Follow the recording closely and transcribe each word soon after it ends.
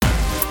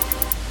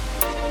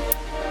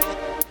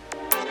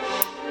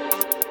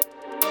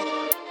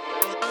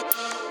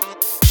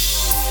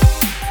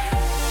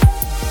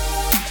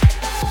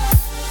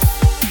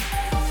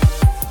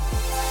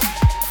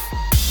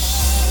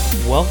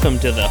Welcome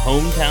to the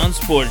Hometown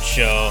Sports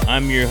Show.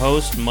 I'm your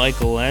host,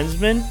 Michael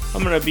Lensman.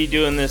 I'm going to be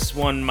doing this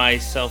one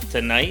myself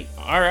tonight.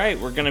 All right,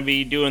 we're going to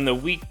be doing the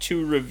Week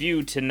 2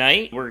 review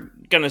tonight. We're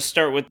going to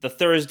start with the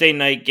Thursday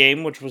night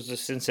game, which was the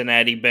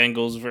Cincinnati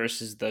Bengals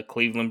versus the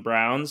Cleveland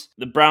Browns.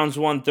 The Browns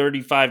won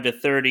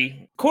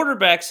 35-30.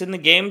 Quarterbacks in the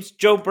games,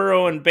 Joe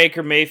Burrow and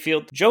Baker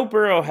Mayfield. Joe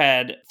Burrow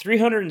had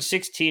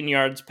 316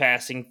 yards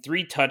passing,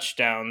 3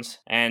 touchdowns,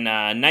 and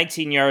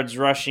 19 yards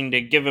rushing to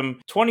give him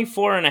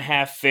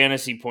 24.5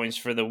 fantasy points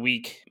for the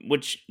week,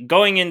 which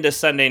going into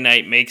Sunday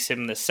night makes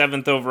him the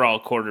 7th overall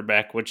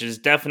quarterback, which is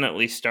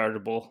definitely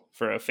startable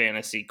for a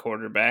fantasy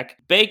quarterback.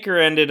 Baker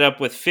ended up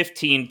with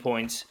 15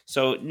 points,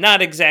 so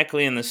not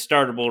exactly in the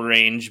startable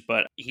range,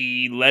 but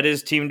he led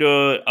his team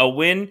to a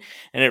win,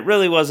 and it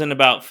really wasn't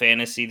about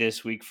fantasy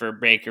this week for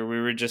Baker.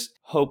 We were just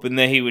hoping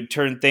that he would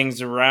turn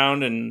things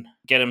around and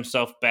get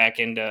himself back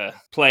into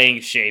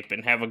playing shape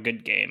and have a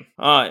good game.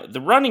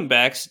 The running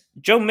backs,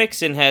 Joe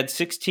Mixon had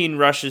 16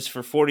 rushes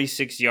for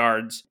 46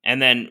 yards,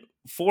 and then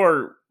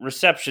 4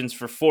 receptions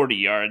for 40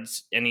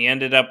 yards, and he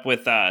ended up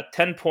with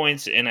 10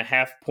 points in a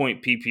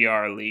half-point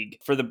PPR league.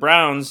 For the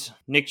Browns,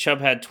 Nick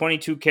Chubb had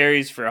 22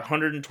 carries for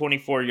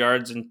 124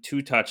 yards and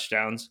 2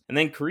 touchdowns, and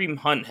then Kareem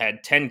Hunt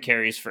had 10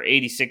 carries for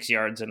 86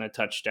 yards and a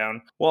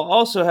touchdown, while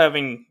also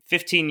having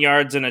 15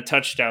 yards and a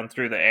touchdown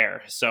through the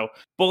air. So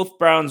both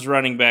Browns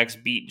running backs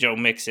beat Joe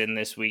Mixon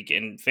this week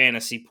in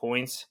fantasy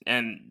points,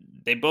 and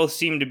they both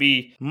seem to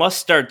be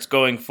must-starts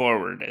going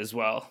forward as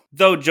well,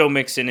 though Joe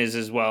Mixon is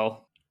as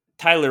well.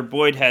 Tyler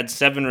Boyd had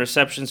 7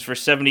 receptions for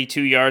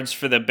 72 yards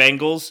for the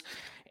Bengals.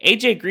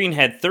 A.J. Green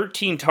had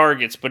 13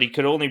 targets, but he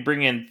could only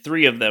bring in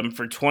 3 of them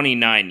for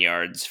 29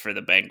 yards for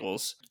the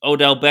Bengals.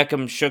 Odell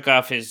Beckham shook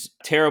off his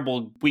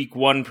terrible Week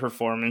 1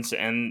 performance,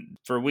 and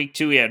for Week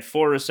 2 he had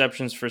 4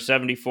 receptions for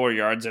 74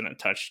 yards and a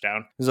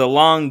touchdown. It was a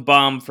long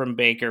bomb from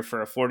Baker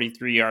for a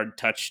 43-yard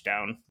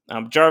touchdown.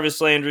 Jarvis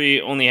Landry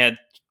only had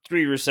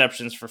 3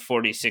 receptions for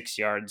 46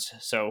 yards,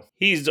 so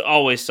he's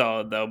always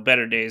solid though.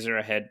 Better days are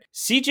ahead.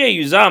 CJ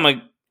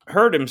Uzomah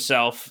hurt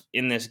himself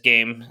in this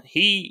game.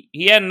 He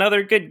had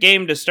another good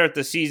game to start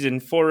the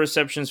season, 4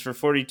 receptions for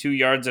 42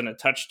 yards and a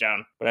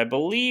touchdown, but I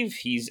believe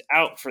he's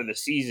out for the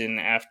season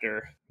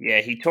after,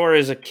 he tore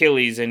his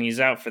Achilles and he's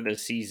out for the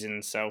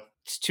season, so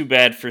it's too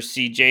bad for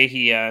CJ.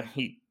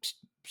 He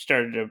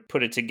started to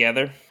put it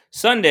together.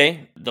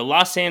 Sunday, the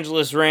Los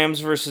Angeles Rams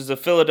versus the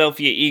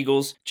Philadelphia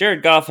Eagles.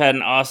 Jared Goff had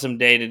an awesome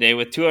day today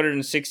with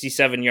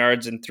 267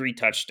 yards and 3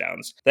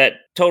 touchdowns. That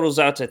totals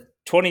out to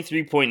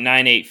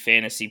 23.98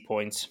 fantasy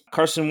points.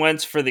 Carson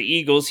Wentz for the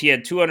Eagles, he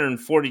had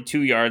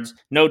 242 yards,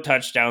 no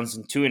touchdowns,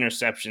 and 2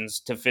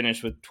 interceptions to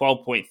finish with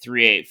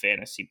 12.38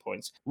 fantasy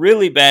points.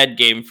 Really bad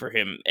game for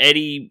him.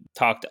 Eddie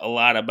talked a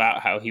lot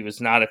about how he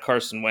was not a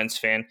Carson Wentz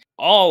fan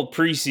all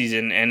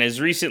preseason, and as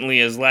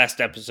recently as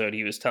last episode,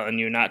 he was telling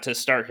you not to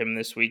start him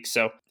this week,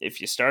 so if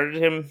you started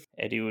him,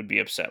 Eddie would be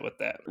upset with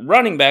that.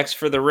 Running backs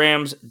for the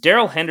Rams,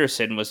 Darrell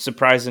Henderson was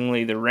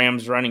surprisingly the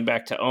Rams running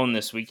back to own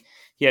this week.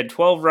 He had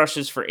 12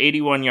 rushes for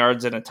 81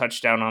 yards and a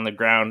touchdown on the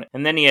ground,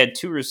 and then he had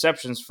 2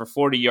 receptions for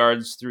 40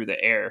 yards through the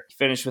air. He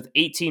finished with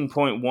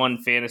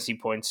 18.1 fantasy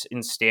points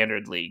in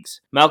standard leagues.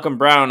 Malcolm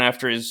Brown,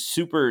 after his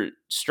super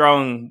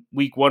strong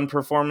Week 1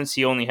 performance,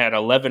 he only had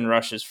 11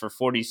 rushes for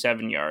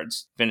 47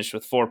 yards, finished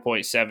with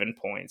 4.7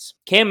 points.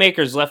 Cam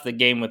Akers left the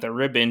game with a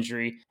rib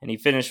injury, and he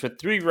finished with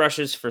 3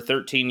 rushes for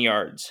 13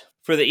 yards.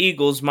 For the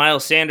Eagles,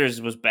 Miles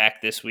Sanders was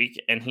back this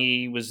week, and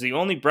he was the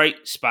only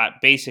bright spot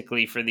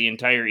basically for the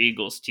entire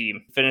Eagles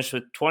team. Finished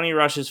with 20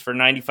 rushes for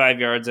 95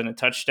 yards and a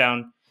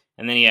touchdown,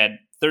 and then he had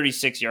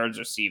 36 yards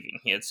receiving.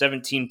 He had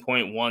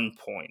 17.1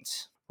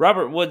 points.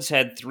 Robert Woods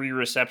had 3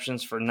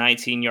 receptions for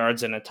 19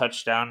 yards and a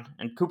touchdown,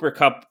 and Cooper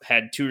Kupp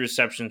had 2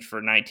 receptions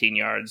for 19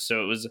 yards,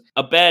 so it was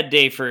a bad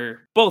day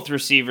for both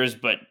receivers,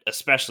 but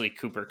especially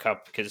Cooper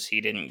Kupp because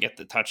he didn't get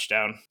the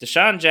touchdown.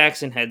 Deshaun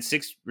Jackson had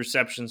 6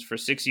 receptions for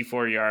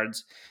 64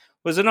 yards.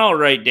 It was an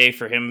alright day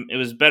for him. It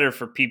was better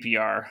for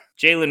PPR.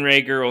 Jalen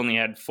Reagor only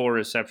had 4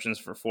 receptions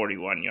for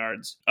 41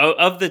 yards.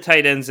 Of the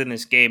tight ends in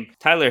this game,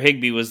 Tyler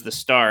Higbee was the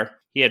star.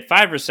 He had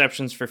 5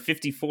 receptions for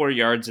 54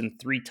 yards and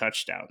 3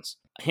 touchdowns.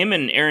 Him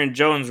and Aaron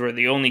Jones were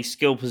the only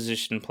skill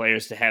position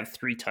players to have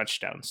 3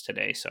 touchdowns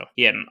today, so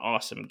he had an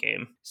awesome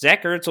game.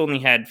 Zach Ertz only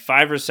had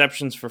 5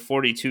 receptions for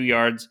 42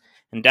 yards,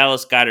 and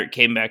Dallas Goedert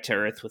came back to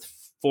earth with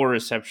 4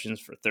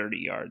 receptions for 30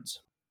 yards.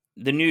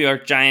 The New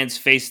York Giants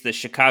faced the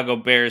Chicago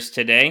Bears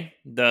today.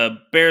 The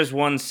Bears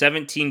won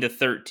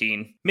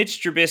 17-13.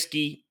 Mitch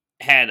Trubisky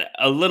had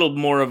a little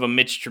more of a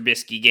Mitch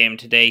Trubisky game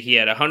today. He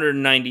had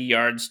 190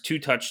 yards, 2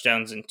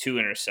 touchdowns, and 2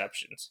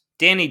 interceptions.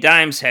 Danny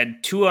Dimes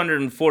had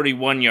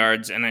 241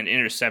 yards and an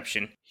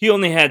interception. He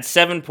only had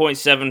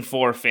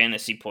 7.74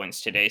 fantasy points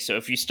today, so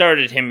if you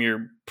started him,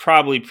 you're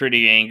probably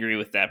pretty angry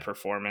with that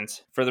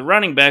performance. For the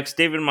running backs,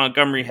 David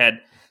Montgomery had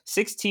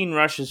 16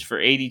 rushes for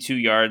 82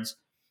 yards,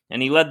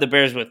 and he led the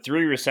Bears with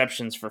 3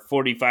 receptions for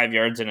 45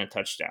 yards and a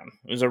touchdown.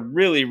 It was a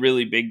really,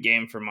 really big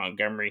game for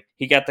Montgomery.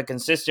 He got the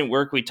consistent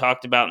work we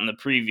talked about in the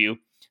preview.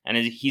 and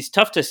he's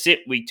tough to sit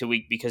week to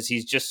week because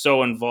he's just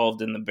so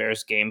involved in the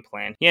Bears' game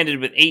plan. He ended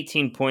with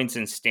 18 points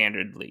in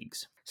standard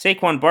leagues.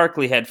 Saquon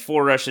Barkley had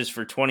 4 rushes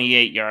for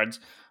 28 yards.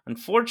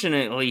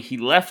 Unfortunately, he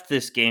left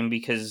this game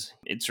because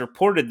it's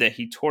reported that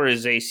he tore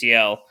his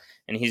ACL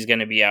and he's going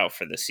to be out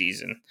for the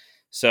season.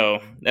 So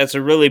that's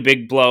a really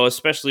big blow,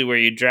 especially where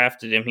you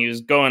drafted him. He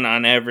was going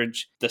on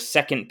average the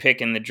second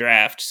pick in the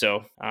draft.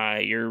 So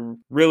you're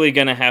really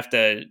going to have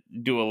to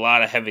do a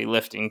lot of heavy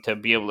lifting to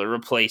be able to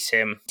replace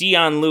him.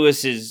 Dion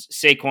Lewis is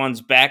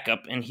Saquon's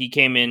backup, and he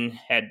came in,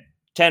 had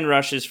 10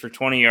 rushes for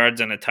 20 yards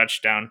and a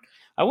touchdown.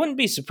 I wouldn't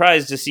be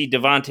surprised to see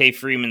Devontae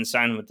Freeman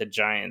sign with the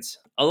Giants.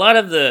 A lot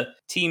of the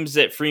teams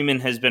that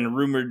Freeman has been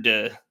rumored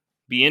to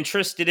be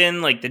interested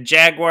in, like the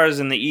Jaguars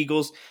and the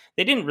Eagles,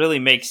 they didn't really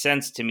make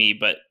sense to me,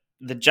 but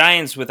the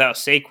Giants without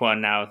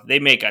Saquon now, they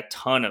make a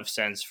ton of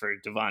sense for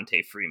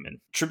Devontae Freeman.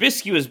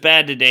 Trubisky was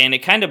bad today, and it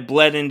kind of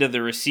bled into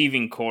the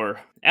receiving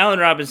core. Allen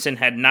Robinson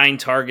had 9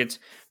 targets,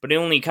 but he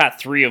only caught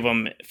 3 of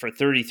them for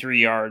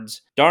 33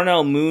 yards.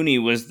 Darnell Mooney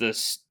was the,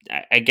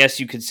 I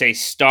guess you could say,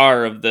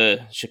 star of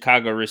the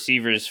Chicago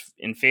receivers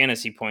in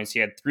fantasy points.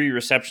 He had 3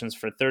 receptions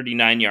for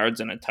 39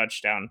 yards and a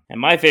touchdown. And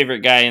my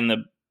favorite guy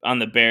on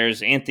the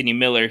Bears, Anthony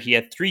Miller, he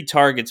had 3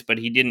 targets, but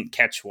he didn't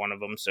catch one of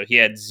them, so he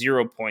had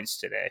 0 points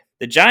today.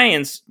 The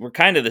Giants were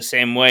kind of the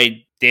same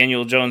way.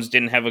 Daniel Jones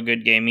didn't have a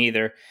good game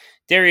either.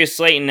 Darius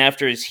Slayton,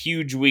 after his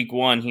huge week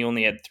 1, he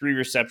only had 3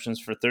 receptions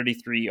for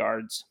 33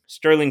 yards.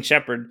 Sterling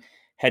Shepard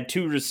had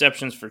 2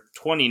 receptions for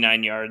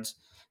 29 yards,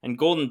 and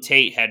Golden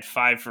Tate had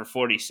 5 for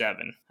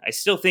 47. I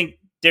still think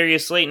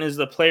Darius Slayton is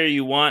the player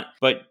you want,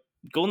 but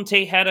Golden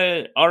Tate had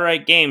an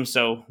alright game,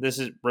 so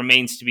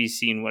remains to be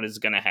seen what is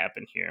going to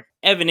happen here.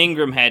 Evan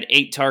Ingram had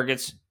 8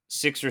 targets,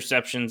 6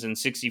 receptions, and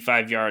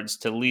 65 yards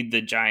to lead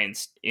the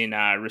Giants in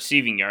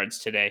receiving yards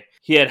today.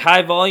 He had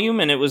high volume,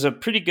 and it was a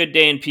pretty good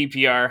day in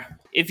PPR.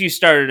 If you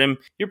started him,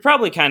 you're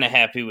probably kind of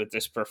happy with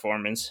this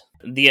performance.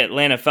 The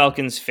Atlanta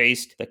Falcons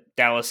faced the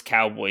Dallas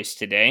Cowboys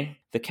today.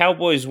 The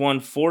Cowboys won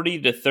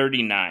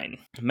 40-39.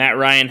 Matt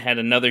Ryan had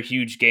another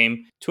huge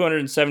game,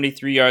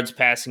 273 yards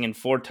passing and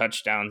 4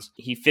 touchdowns.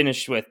 He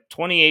finished with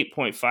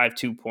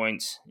 28.52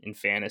 points in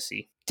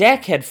fantasy.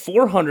 Dak had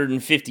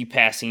 450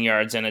 passing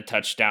yards and a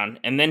touchdown,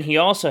 and then he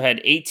also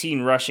had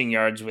 18 rushing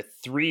yards with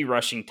 3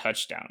 rushing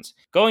touchdowns.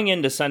 Going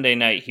into Sunday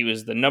night, he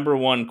was the number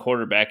 1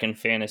 quarterback in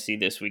fantasy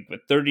this week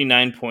with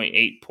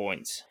 39.8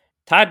 points.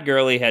 Todd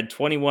Gurley had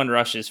 21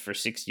 rushes for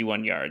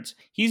 61 yards.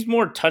 He's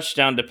more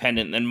touchdown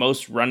dependent than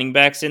most running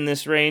backs in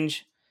this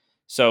range,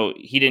 so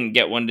he didn't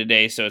get one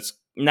today, so it's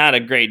not a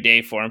great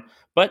day for him.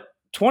 But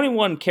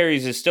 21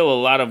 carries is still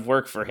a lot of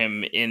work for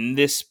him in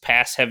this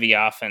pass-heavy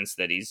offense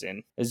that he's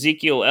in.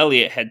 Ezekiel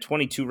Elliott had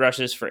 22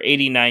 rushes for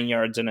 89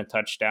 yards and a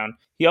touchdown.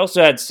 He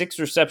also had 6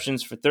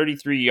 receptions for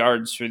 33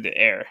 yards through the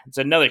air. It's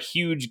another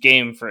huge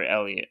game for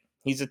Elliott.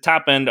 He's a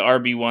top-end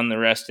RB1 the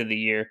rest of the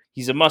year.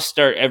 He's a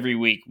must-start every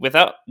week. With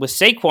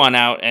Saquon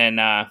out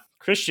and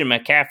Christian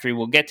McCaffrey,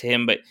 we'll get to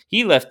him, but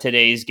he left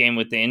today's game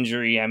with the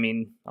injury. I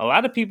mean, a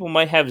lot of people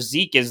might have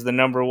Zeke as the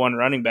number 1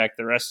 running back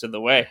the rest of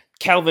the way.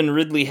 Calvin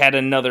Ridley had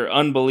another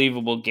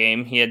unbelievable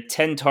game. He had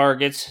 10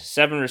 targets,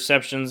 7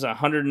 receptions,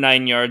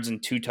 109 yards,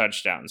 and 2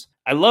 touchdowns.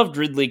 I loved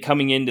Ridley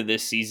coming into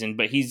this season,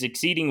 but he's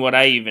exceeding what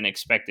I even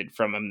expected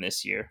from him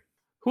this year.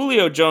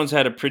 Julio Jones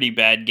had a pretty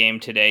bad game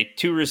today,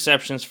 2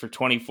 receptions for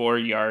 24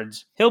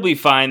 yards. He'll be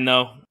fine,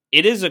 though.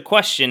 It is a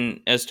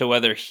question as to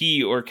whether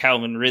he or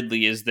Calvin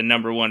Ridley is the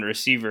number 1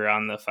 receiver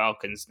on the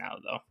Falcons now,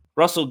 though.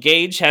 Russell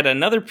Gage had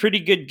another pretty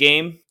good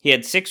game. He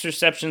had 6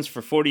 receptions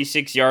for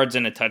 46 yards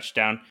and a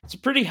touchdown. It's a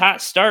pretty hot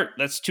start.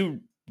 That's 2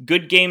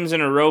 good games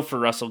in a row for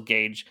Russell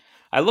Gage.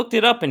 I looked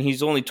it up, and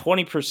he's only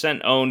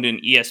 20% owned in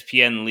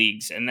ESPN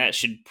leagues, and that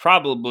should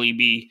probably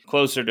be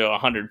closer to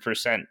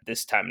 100%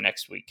 this time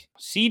next week.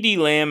 CeeDee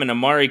Lamb and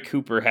Amari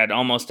Cooper had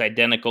almost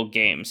identical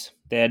games.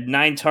 They had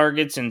 9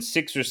 targets and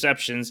 6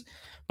 receptions,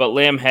 but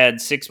Lamb had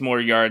 6 more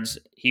yards.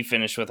 He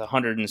finished with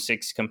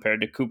 106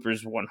 compared to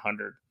Cooper's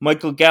 100.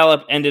 Michael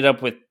Gallup ended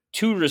up with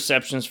 2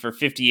 receptions for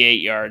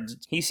 58 yards.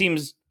 He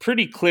seems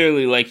pretty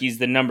clearly like he's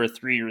the number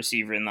 3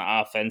 receiver in the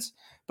offense,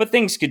 but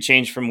things could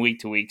change from week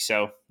to week,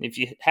 so if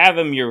you have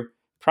him, you're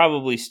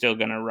probably still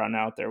going to run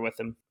out there with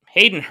him.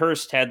 Hayden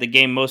Hurst had the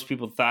game most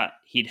people thought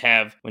he'd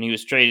have when he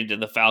was traded to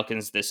the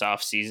Falcons this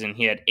offseason.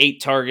 He had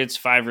 8 targets,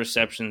 5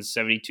 receptions,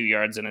 72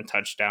 yards, and a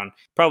touchdown.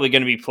 Probably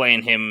going to be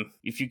playing him.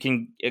 If you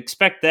can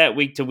expect that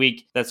week to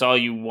week, that's all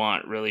you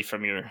want, really,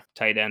 from your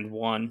tight end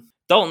 1.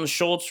 Dalton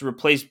Schultz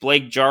replaced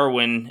Blake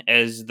Jarwin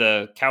as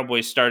the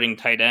Cowboys' starting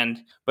tight end,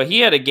 but he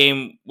had a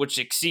game which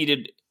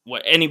exceeded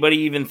what anybody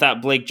even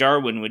thought Blake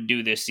Jarwin would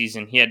do this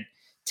season. He had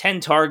 10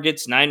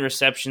 targets, 9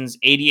 receptions,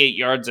 88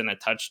 yards, and a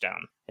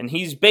touchdown. And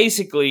he's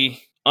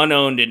basically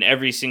unowned in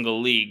every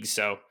single league,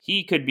 so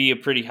he could be a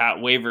pretty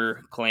hot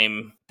waiver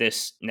claim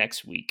this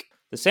next week.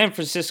 The San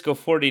Francisco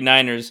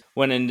 49ers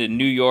went into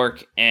New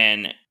York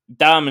and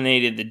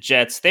dominated the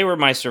Jets. They were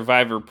my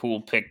survivor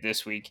pool pick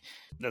this week.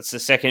 That's the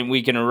second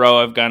week in a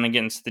row I've gone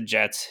against the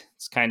Jets.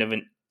 It's kind of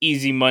an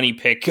easy money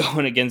pick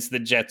going against the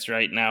Jets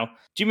right now.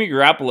 Jimmy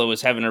Garoppolo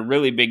was having a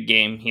really big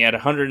game. He had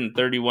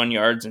 131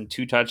 yards and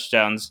 2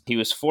 touchdowns. He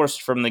was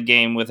forced from the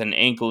game with an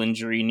ankle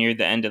injury near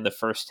the end of the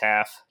first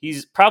half.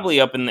 He's probably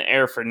up in the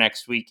air for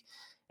next week,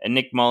 and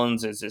Nick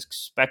Mullins is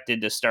expected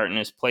to start in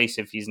his place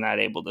if he's not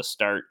able to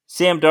start.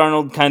 Sam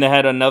Darnold kind of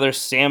had another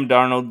Sam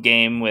Darnold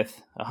game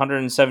with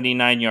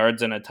 179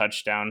 yards and a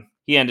touchdown.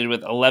 He ended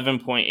with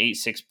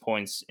 11.86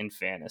 points in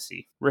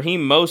fantasy.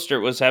 Raheem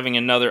Mostert was having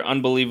another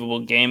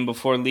unbelievable game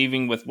before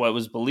leaving with what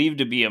was believed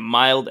to be a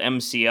mild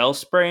MCL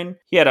sprain.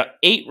 He had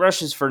 8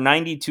 rushes for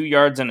 92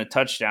 yards and a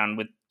touchdown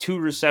with 2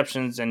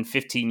 receptions and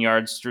 15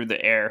 yards through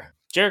the air.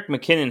 Jerick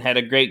McKinnon had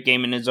a great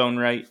game in his own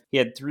right. He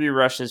had 3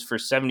 rushes for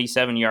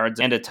 77 yards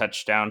and a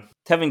touchdown.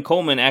 Tevin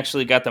Coleman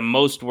actually got the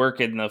most work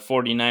in the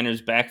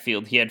 49ers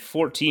backfield. He had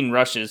 14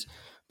 rushes,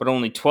 but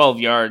only 12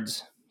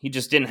 yards. He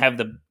just didn't have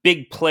the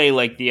big play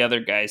like the other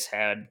guys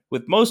had.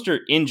 With Mostert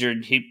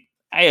injured,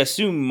 I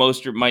assume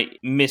Mostert might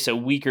miss a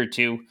week or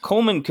two.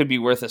 Coleman could be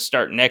worth a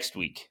start next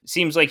week. It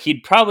seems like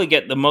he'd probably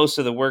get the most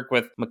of the work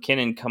with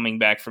McKinnon coming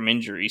back from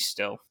injury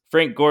still.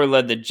 Frank Gore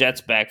led the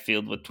Jets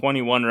backfield with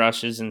 21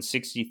 rushes and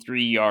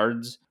 63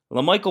 yards.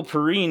 LaMichael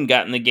Perine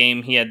got in the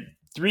game. He had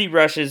 3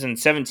 rushes and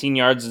 17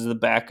 yards as the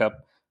backup.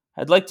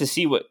 I'd like to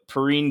see what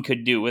Perine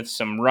could do with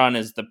some run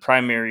as the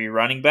primary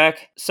running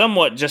back,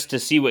 somewhat just to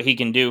see what he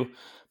can do,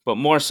 but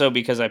more so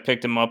because I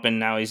picked him up and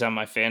now he's on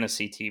my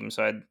fantasy team.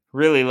 So I'd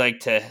really like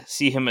to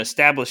see him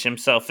establish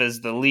himself as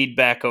the lead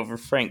back over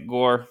Frank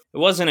Gore. It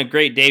wasn't a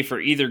great day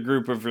for either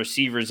group of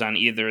receivers on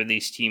either of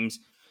these teams.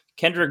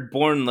 Kendrick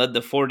Bourne led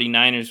the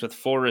 49ers with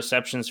 4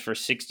 receptions for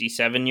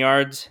 67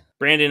 yards.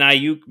 Brandon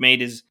Ayuk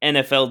made his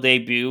NFL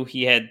debut.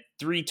 He had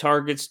 3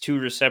 targets, 2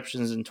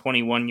 receptions, and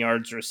 21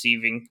 yards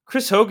receiving.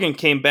 Chris Hogan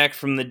came back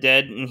from the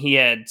dead, and he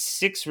had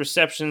 6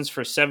 receptions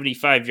for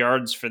 75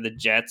 yards for the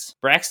Jets.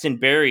 Braxton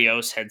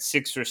Berrios had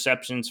 6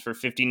 receptions for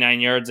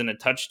 59 yards and a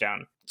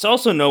touchdown. It's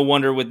also no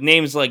wonder with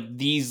names like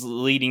these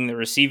leading the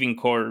receiving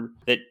corps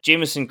that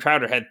Jamison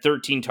Crowder had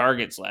 13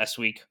 targets last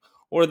week,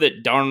 or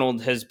that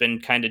Darnold has been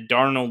kind of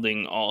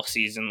Darnolding all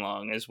season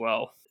long as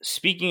well.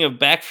 Speaking of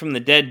back from the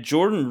dead,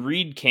 Jordan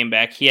Reed came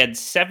back. He had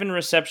 7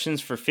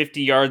 receptions for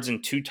 50 yards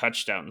and 2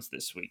 touchdowns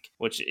this week,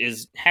 which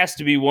has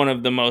to be one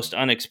of the most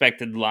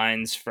unexpected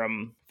lines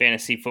from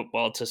fantasy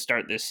football to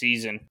start this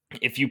season.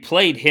 If you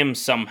played him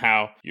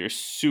somehow, you're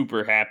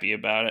super happy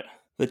about it.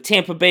 The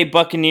Tampa Bay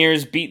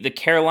Buccaneers beat the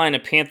Carolina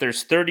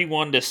Panthers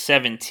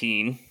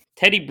 31-17.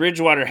 Teddy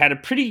Bridgewater had a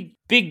pretty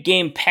big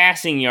game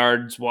passing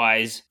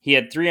yards-wise. He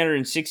had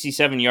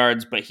 367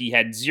 yards, but he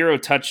had 0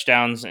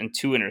 touchdowns and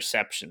 2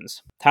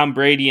 interceptions. Tom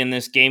Brady in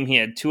this game, he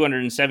had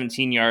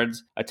 217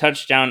 yards, a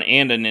touchdown,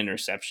 and an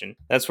interception.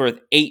 That's worth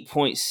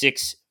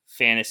 8.6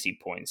 fantasy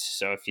points.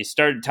 So if you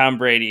started Tom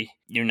Brady,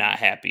 you're not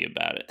happy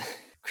about it.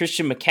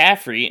 Christian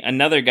McCaffrey,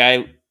 another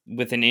guy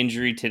with an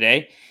injury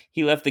today,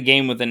 he left the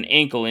game with an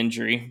ankle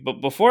injury,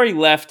 but before he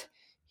left,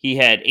 he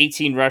had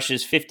 18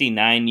 rushes,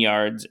 59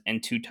 yards,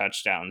 and 2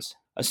 touchdowns.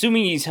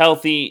 Assuming he's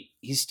healthy,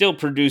 he's still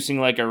producing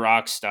like a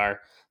rock star,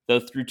 though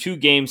through 2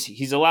 games,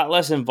 he's a lot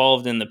less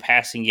involved in the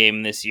passing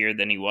game this year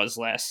than he was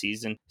last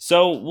season.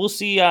 So we'll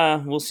see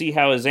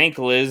how his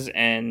ankle is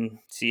and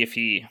see if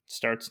he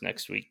starts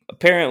next week.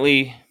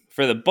 Apparently,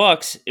 for the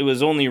Bucs, it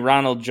was only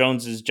Ronald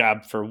Jones's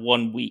job for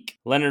 1 week.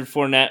 Leonard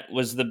Fournette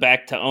was the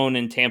back to own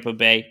in Tampa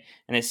Bay,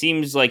 and it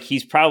seems like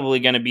he's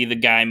probably going to be the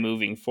guy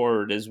moving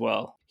forward as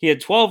well. He had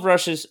 12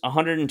 rushes,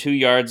 102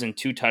 yards, and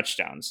 2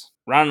 touchdowns.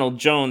 Ronald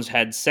Jones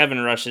had 7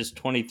 rushes,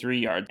 23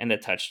 yards, and a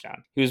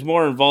touchdown. He was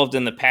more involved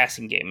in the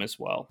passing game as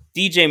well.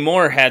 DJ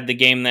Moore had the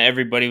game that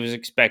everybody was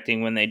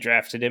expecting when they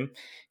drafted him.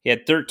 He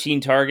had 13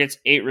 targets,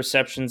 8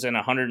 receptions, and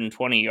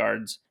 120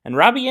 yards. And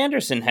Robbie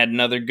Anderson had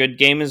another good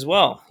game as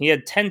well. He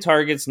had 10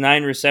 targets,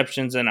 9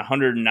 receptions, and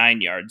 109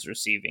 yards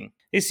receiving.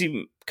 They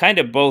seem kind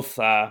of both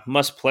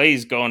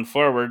must-plays going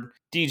forward.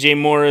 DJ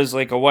Moore is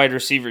like a wide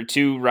receiver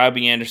 2.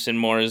 Robbie Anderson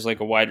more is like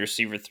a wide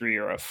receiver 3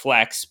 or a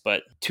flex.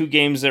 But 2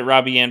 games that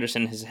Robbie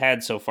Anderson has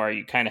had so far,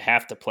 you kind of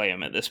have to play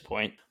him at this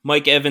point.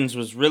 Mike Evans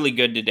was really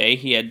good today.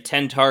 He had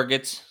 10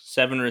 targets,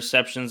 7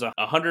 receptions,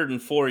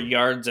 104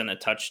 yards, and a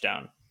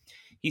touchdown.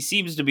 He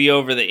seems to be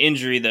over the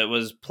injury that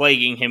was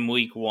plaguing him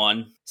week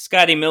 1.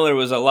 Scotty Miller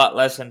was a lot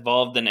less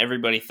involved than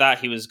everybody thought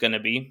he was going to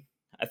be.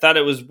 I thought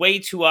it was way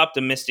too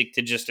optimistic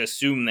to just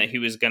assume that he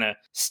was going to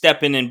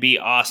step in and be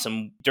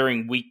awesome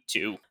during week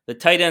 2. The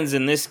tight ends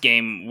in this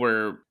game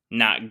were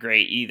not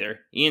great either.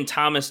 Ian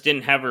Thomas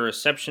didn't have a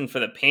reception for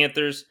the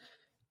Panthers.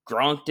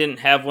 Gronk didn't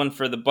have one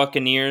for the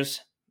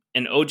Buccaneers.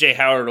 And O.J.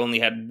 Howard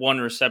only had 1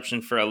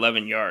 reception for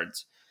 11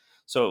 yards.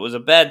 So it was a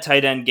bad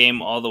tight end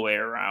game all the way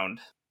around.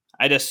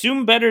 I'd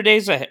assume better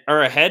days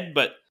are ahead,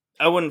 but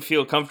I wouldn't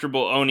feel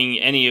comfortable owning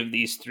any of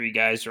these 3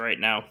 guys right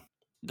now.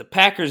 The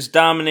Packers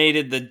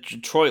dominated the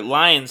Detroit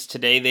Lions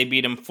today. They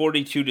beat them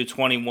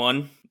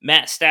 42-21.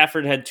 Matt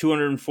Stafford had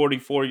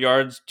 244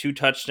 yards, 2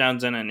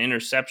 touchdowns, and an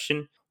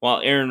interception, while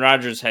Aaron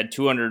Rodgers had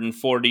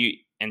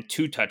 240 and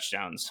 2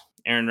 touchdowns.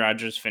 Aaron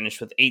Rodgers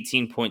finished with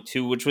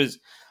 18.2, which was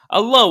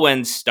a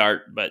low-end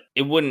start, but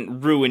it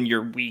wouldn't ruin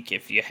your week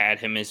if you had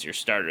him as your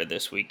starter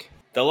this week.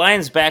 The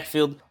Lions'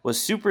 backfield was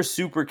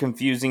super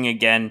confusing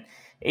again.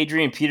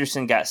 Adrian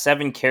Peterson got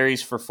 7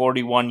 carries for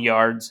 41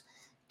 yards.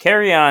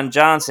 Kerryon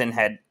Johnson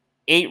had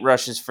 8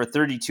 rushes for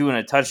 32 and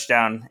a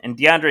touchdown, and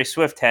DeAndre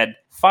Swift had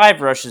 5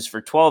 rushes for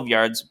 12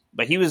 yards,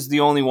 but he was the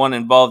only one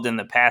involved in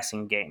the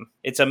passing game.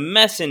 It's a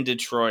mess in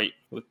Detroit,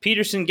 with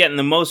Peterson getting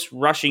the most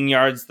rushing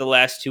yards the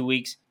last 2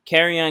 weeks.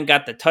 Kerryon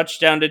got the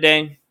touchdown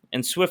today,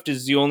 and Swift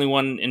is the only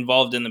one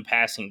involved in the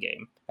passing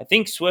game. I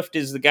think Swift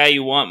is the guy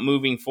you want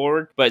moving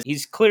forward, but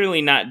he's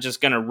clearly not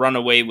just going to run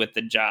away with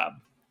the job.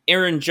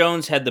 Aaron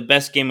Jones had the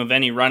best game of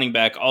any running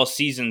back all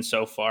season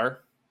so far.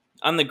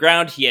 On the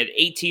ground, he had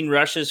 18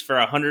 rushes for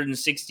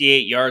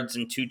 168 yards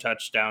and 2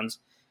 touchdowns.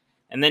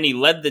 And then he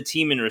led the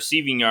team in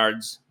receiving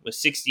yards with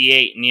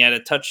 68, and he had a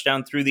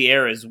touchdown through the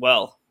air as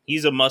well.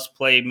 He's a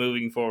must-play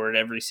moving forward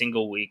every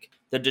single week.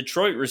 The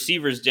Detroit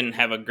receivers didn't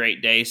have a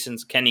great day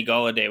since Kenny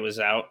Golladay was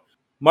out.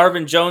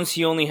 Marvin Jones,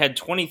 he only had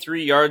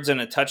 23 yards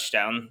and a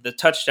touchdown. The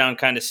touchdown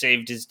kind of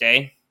saved his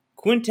day.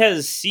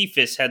 Quintez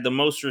Cephas had the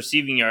most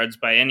receiving yards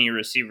by any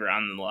receiver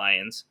on the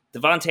Lions.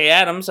 Davante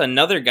Adams,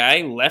 another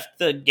guy, left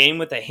the game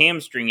with a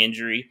hamstring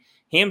injury.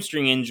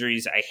 Hamstring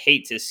injuries I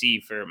hate to see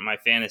for my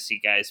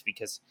fantasy guys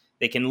because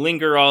they can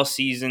linger all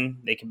season.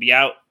 They can be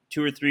out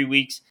 2 or 3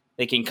 weeks.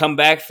 They can come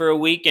back for a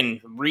week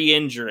and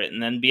re-injure it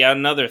and then be out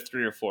another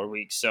 3 or 4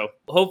 weeks. So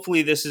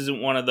hopefully this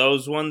isn't one of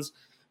those ones,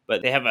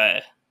 but they have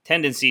a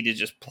tendency to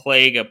just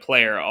plague a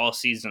player all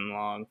season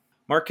long.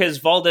 Marquez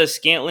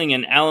Valdes-Scantling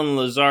and Allen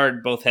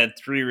Lazard both had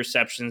 3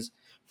 receptions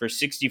for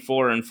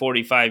 64 and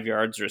 45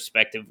 yards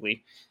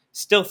respectively.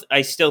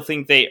 I still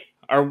think they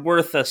are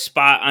worth a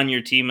spot on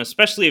your team,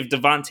 especially if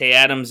Davante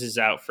Adams is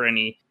out for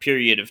any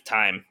period of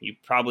time. You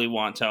probably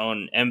want to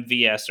own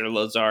MVS or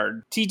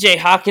Lazard. TJ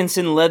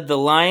Hawkinson led the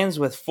Lions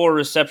with 4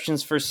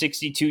 receptions for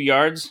 62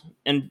 yards,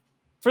 and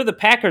for the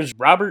Packers,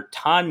 Robert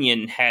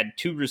Tonyan had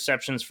 2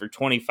 receptions for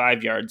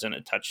 25 yards and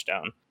a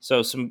touchdown.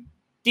 So some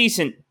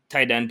decent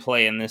tight end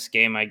play in this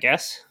game, I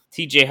guess.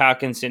 TJ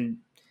Hawkinson,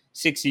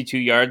 62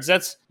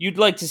 yards. You'd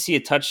like to see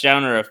a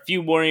touchdown or a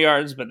few more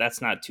yards, but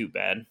that's not too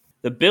bad.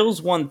 The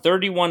Bills won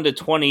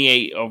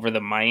 31-28 over the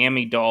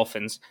Miami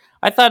Dolphins.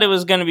 I thought it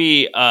was going to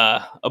be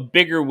a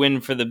bigger win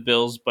for the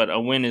Bills, but a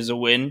win is a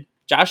win.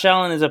 Josh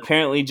Allen is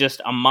apparently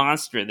just a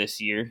monster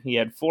this year. He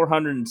had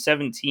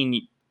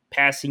 417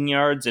 passing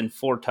yards and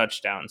 4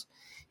 touchdowns.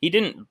 He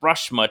didn't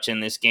rush much in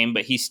this game,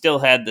 but he still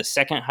had the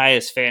second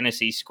highest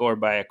fantasy score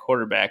by a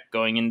quarterback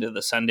going into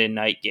the Sunday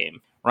night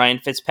game. Ryan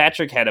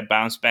Fitzpatrick had a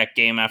bounce-back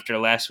game after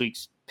last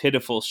week's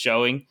pitiful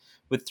showing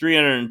with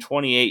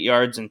 328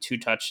 yards and 2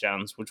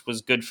 touchdowns, which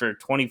was good for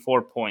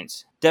 24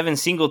 points. Devin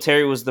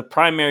Singletary was the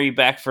primary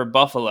back for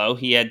Buffalo.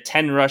 He had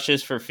 10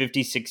 rushes for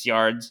 56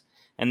 yards,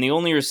 and the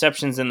only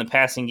receptions in the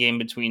passing game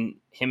between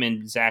him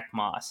and Zach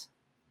Moss.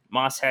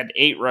 Moss had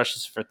 8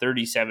 rushes for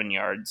 37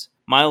 yards.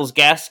 Myles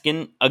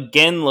Gaskin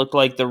again looked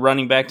like the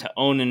running back to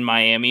own in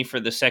Miami for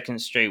the second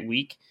straight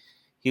week.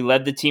 He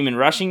led the team in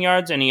rushing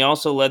yards, and he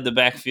also led the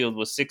backfield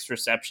with 6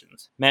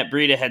 receptions. Matt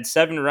Breida had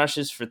 7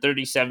 rushes for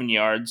 37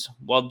 yards,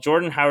 while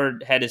Jordan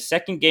Howard had his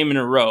second game in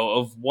a row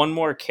of 1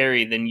 more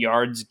carry than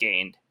yards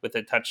gained with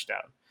a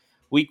touchdown.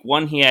 Week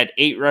 1, he had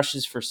 8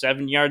 rushes for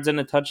 7 yards and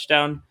a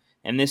touchdown,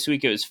 and this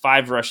week it was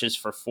 5 rushes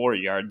for 4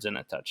 yards and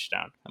a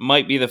touchdown. It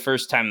might be the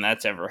first time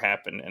that's ever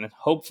happened, and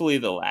hopefully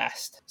the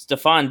last.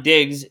 Stephon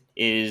Diggs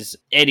is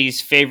Eddie's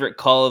favorite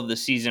call of the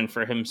season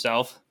for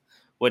himself,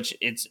 which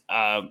it's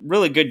a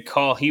really good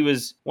call. He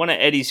was one of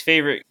Eddie's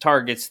favorite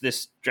targets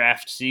this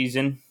draft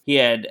season. He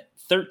had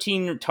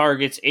 13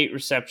 targets, 8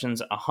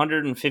 receptions,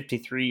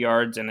 153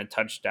 yards, and a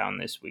touchdown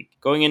this week.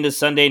 Going into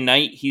Sunday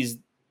night, he's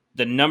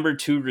the number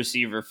 2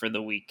 receiver for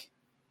the week.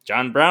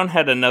 John Brown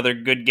had another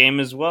good game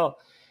as well.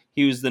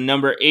 He was the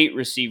number 8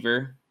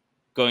 receiver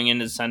going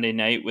into Sunday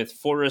night with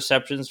 4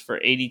 receptions for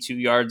 82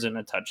 yards and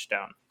a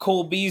touchdown.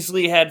 Cole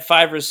Beasley had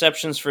 5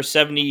 receptions for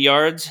 70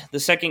 yards. The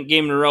second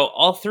game in a row,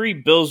 all 3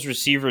 Bills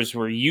receivers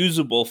were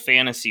usable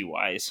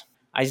fantasy-wise.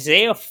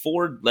 Isaiah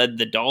Ford led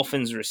the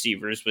Dolphins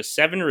receivers with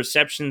 7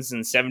 receptions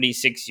and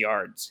 76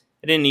 yards.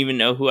 I didn't even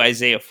know who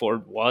Isaiah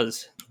Ford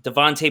was.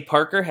 Devontae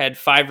Parker had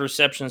 5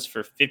 receptions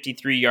for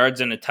 53 yards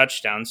and a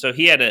touchdown, so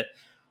he had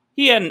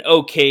an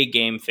okay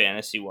game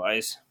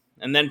fantasy-wise.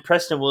 And then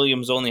Preston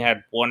Williams only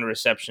had 1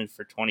 reception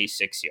for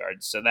 26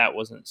 yards, so that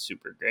wasn't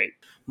super great.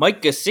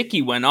 Mike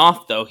Gesicki went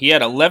off, though. He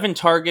had 11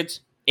 targets,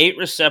 8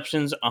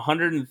 receptions,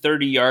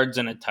 130 yards,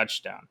 and a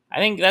touchdown. I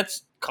think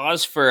that's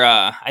cause for,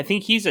 I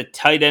think he's a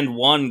tight end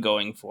 1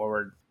 going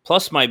forward.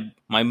 Plus, my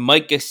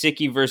Mike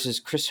Gesicki versus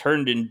Chris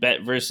Herndon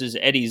bet versus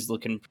Eddie's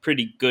looking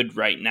pretty good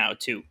right now,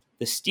 too.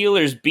 The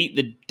Steelers beat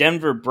the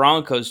Denver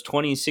Broncos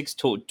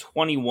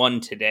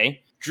 26-21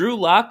 today. Drew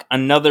Lock,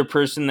 another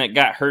person that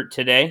got hurt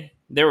today.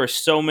 There were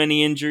so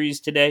many injuries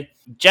today.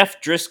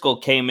 Jeff Driscoll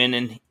came in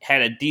and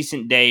had a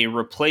decent day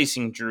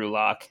replacing Drew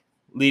Lock,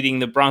 leading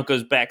the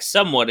Broncos back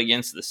somewhat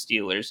against the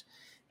Steelers.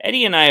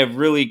 Eddie and I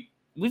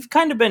we've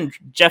kind of been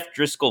Jeff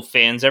Driscoll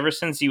fans ever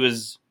since he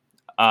was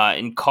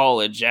in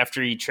college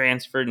after he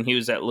transferred and he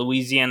was at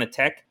Louisiana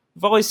Tech.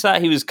 I've always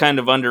thought he was kind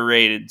of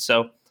underrated,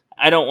 so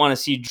I don't want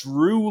to see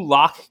Drew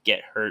Lock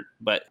get hurt,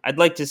 but I'd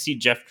like to see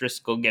Jeff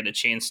Driscoll get a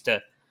chance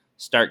to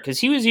start because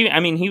he was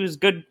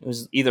good. It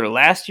was either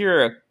last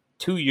year or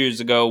 2 years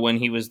ago when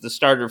he was the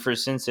starter for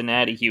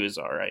Cincinnati. He was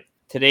all right.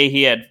 Today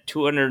he had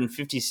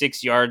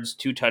 256 yards,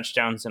 2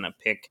 touchdowns, and a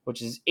pick,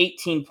 which is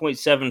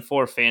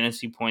 18.74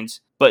 fantasy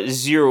points, but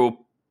 0%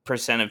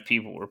 of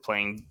people were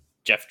playing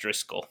Jeff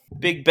Driscoll.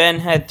 Big Ben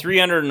had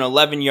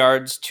 311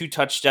 yards, 2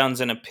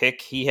 touchdowns, and a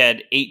pick. He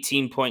had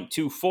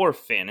 18.24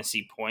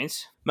 fantasy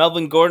points.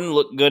 Melvin Gordon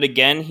looked good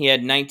again. He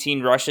had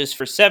 19 rushes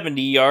for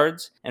 70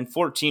 yards and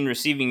 14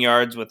 receiving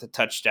yards with a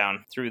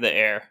touchdown through the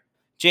air.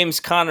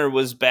 James Conner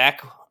was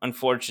back.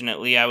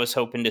 Unfortunately, I was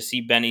hoping to see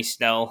Benny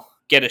Snell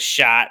get a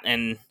shot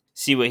and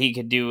see what he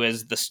could do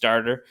as the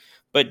starter.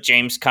 But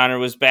James Conner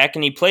was back,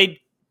 and he played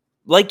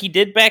like he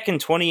did back in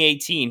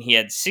 2018. He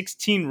had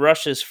 16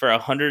 rushes for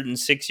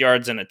 106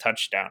 yards and a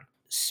touchdown.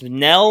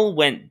 Snell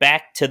went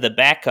back to the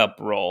backup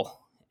role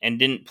and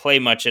didn't play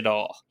much at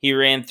all. He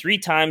ran 3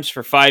 times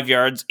for 5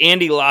 yards,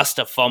 and he lost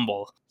a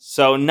fumble.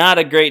 So not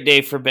a great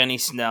day for Benny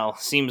Snell.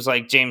 Seems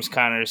like James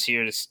Conner is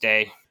here to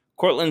stay.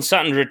 Cortland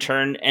Sutton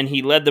returned, and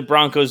he led the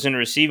Broncos in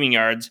receiving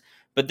yards,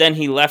 but then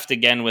he left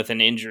again with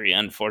an injury,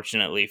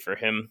 unfortunately for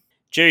him.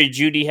 Jerry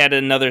Jeudy had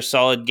another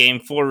solid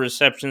game, 4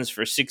 receptions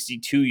for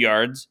 62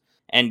 yards.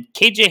 And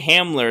KJ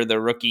Hamler, the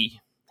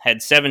rookie,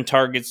 had 7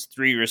 targets,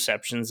 3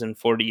 receptions, and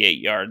 48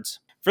 yards.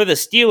 For the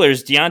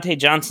Steelers, Deontay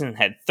Johnson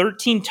had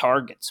 13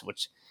 targets,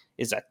 which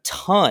is a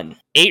ton.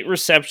 8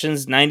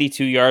 receptions,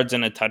 92 yards,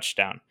 and a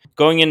touchdown.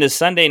 Going into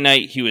Sunday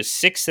night, he was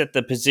 6th at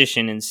the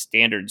position in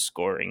standard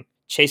scoring.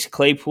 Chase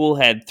Claypool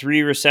had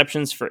 3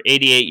 receptions for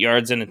 88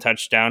 yards and a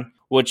touchdown,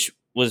 which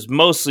was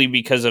mostly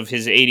because of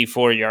his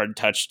 84-yard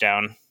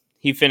touchdown.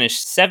 He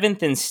finished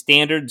 7th in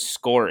standard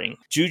scoring.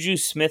 Juju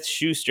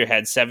Smith-Schuster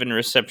had 7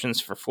 receptions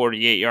for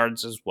 48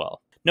 yards as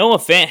well. Noah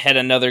Fant had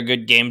another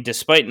good game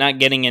despite not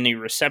getting any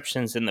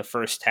receptions in the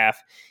first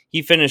half.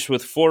 He finished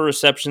with 4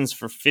 receptions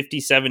for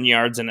 57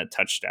 yards and a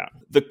touchdown.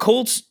 The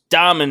Colts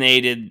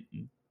dominated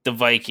the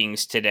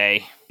Vikings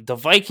today. The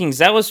Vikings,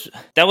 that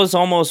was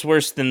almost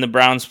worse than the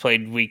Browns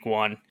played week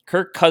 1.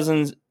 Kirk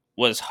Cousins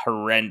was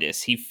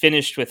horrendous. He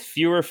finished with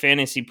fewer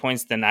fantasy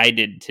points than I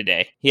did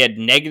today. He had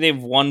negative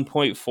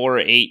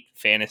 1.48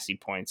 fantasy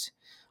points,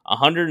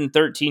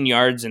 113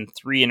 yards, and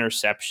 3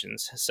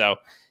 interceptions. So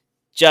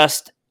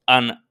just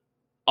an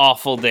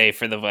awful day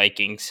for the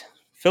Vikings.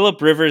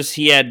 Phillip Rivers,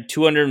 he had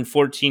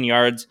 214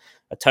 yards,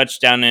 a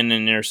touchdown, and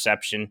an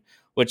interception,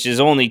 which is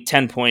only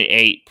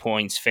 10.8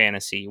 points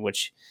fantasy,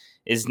 which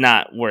is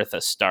not worth a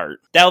start.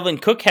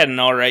 Dalvin Cook had an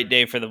all right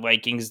day for the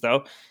Vikings,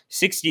 though.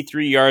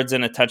 63 yards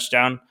and a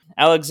touchdown.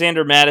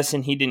 Alexander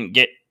Mattison, he didn't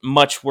get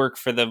much work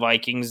for the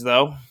Vikings,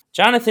 though.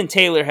 Jonathan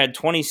Taylor had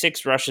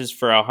 26 rushes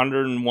for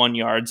 101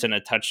 yards and a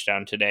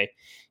touchdown today.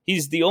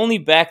 He's the only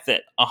back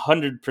that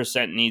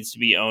 100% needs to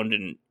be owned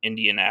in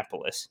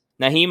Indianapolis.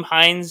 Nyheim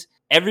Hines,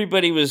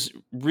 everybody was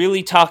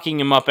really talking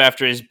him up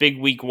after his big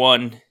week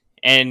 1,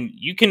 and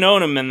you can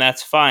own him and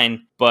that's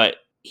fine, but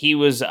he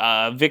was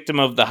a victim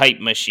of the hype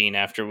machine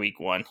after week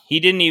 1. He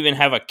didn't even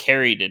have a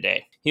carry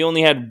today. He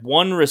only had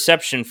 1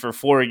 reception for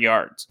 4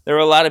 yards. There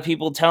were a lot of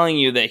people telling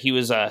you that he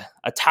was a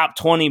top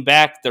 20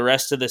 back the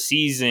rest of the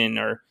season,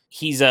 or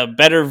he's a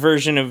better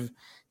version of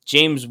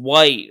James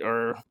White,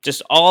 or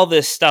just all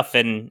this stuff,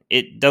 and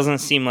it doesn't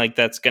seem like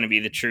that's going to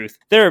be the truth.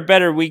 There are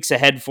better weeks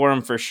ahead for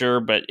him for sure,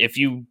 but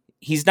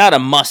he's not a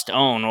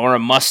must-own or a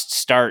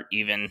must-start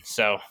even.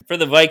 So for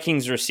the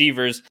Vikings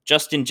receivers,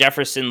 Justin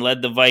Jefferson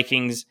led the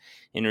Vikings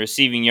in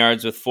receiving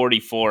yards with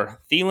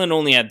 44. Thielen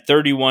only had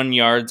 31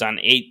 yards on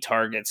 8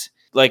 targets.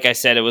 Like I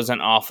said, it was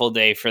an awful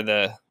day for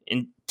the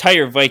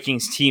entire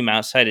Vikings team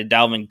outside of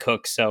Dalvin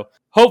Cook. So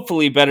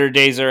hopefully better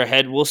days are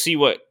ahead. We'll see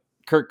what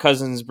Kirk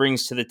Cousins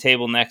brings to the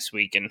table next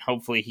week, and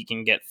hopefully he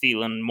can get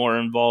Thielen more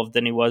involved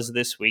than he was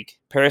this week.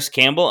 Paris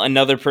Campbell,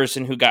 another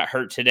person who got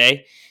hurt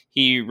today.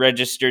 He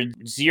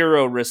registered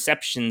 0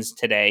 receptions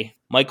today.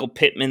 Michael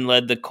Pittman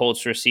led the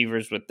Colts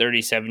receivers with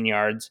 37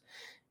 yards,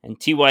 and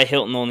T.Y.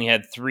 Hilton only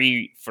had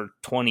 3 for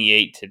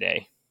 28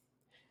 today.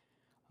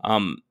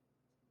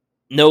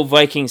 No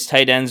Vikings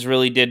tight ends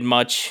really did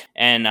much,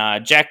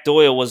 and Jack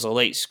Doyle was a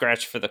late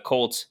scratch for the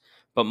Colts.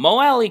 But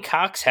Mo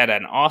Alley-Cox had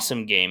an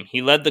awesome game.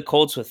 He led the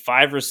Colts with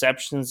 5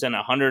 receptions and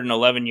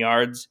 111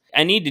 yards.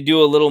 I need to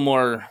do a little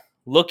more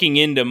looking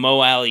into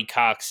Mo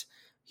Alley-Cox.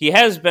 He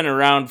has been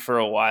around for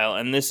a while,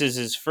 and this is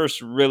his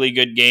first really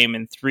good game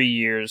in 3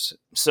 years.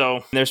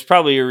 So there's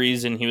probably a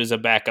reason he was a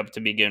backup to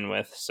begin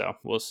with, so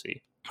we'll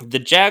see. The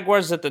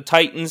Jaguars at the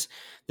Titans.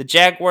 The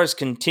Jaguars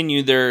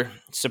continue their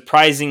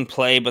surprising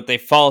play, but they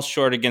fall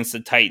short against the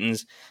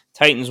Titans.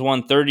 Titans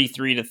won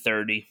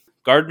 33-30.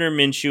 Gardner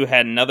Minshew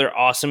had another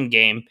awesome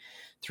game,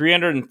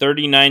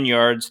 339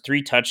 yards,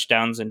 3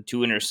 touchdowns, and 2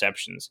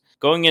 interceptions.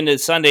 Going into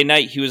Sunday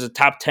night, he was a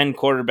top 10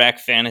 quarterback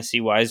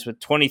fantasy-wise with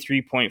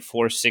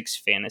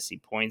 23.46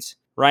 fantasy points.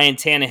 Ryan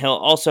Tannehill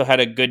also had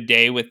a good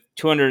day with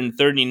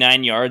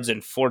 239 yards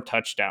and 4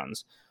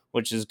 touchdowns.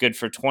 which is good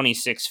for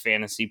 26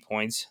 fantasy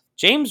points.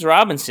 James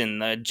Robinson,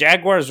 the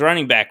Jaguars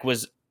running back,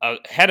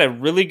 had a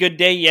really good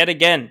day yet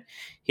again.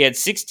 He had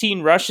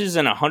 16 rushes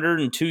and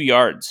 102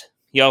 yards.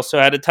 He also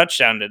had a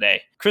touchdown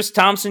today. Chris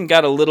Thompson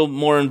got a little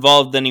more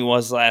involved than he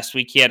was last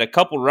week. He had a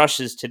couple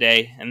rushes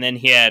today, and then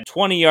he had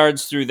 20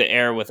 yards through the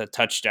air with a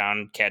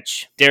touchdown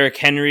catch. Derrick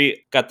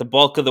Henry got the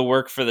bulk of the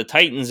work for the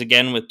Titans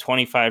again with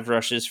 25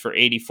 rushes for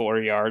 84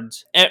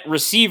 yards. At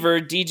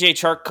receiver, DJ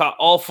Chark caught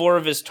all 4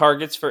 of his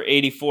targets for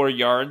 84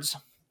 yards.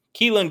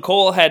 Keelan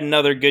Cole had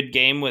another good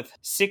game with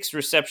 6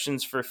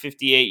 receptions for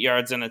 58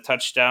 yards and a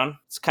touchdown.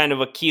 It's kind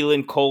of a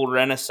Keelan Cole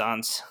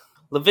renaissance.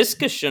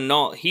 Laviska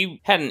Shenault,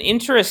 he had an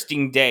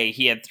interesting day.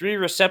 He had 3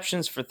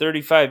 receptions for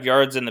 35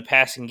 yards in the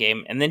passing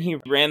game, and then he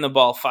ran the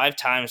ball 5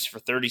 times for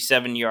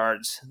 37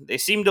 yards. They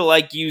seem to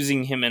like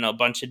using him in a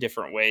bunch of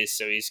different ways,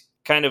 so he's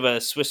kind of a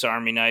Swiss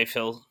Army knife.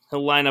 He'll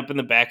line up in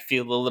the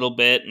backfield a little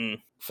bit, and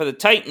for the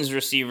Titans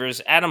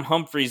receivers, Adam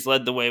Humphries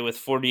led the way with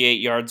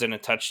 48 yards and a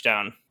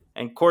touchdown.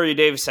 And Corey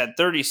Davis had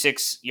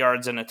 36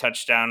 yards and a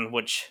touchdown,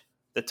 which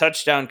the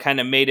touchdown kind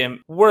of made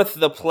him worth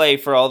the play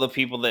for all the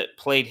people that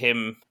played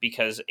him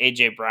because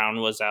A.J.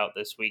 Brown was out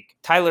this week.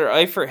 Tyler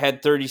Eifert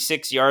had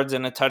 36 yards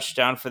and a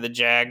touchdown for the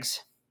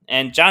Jags.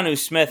 And Jonnu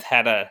Smith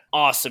had an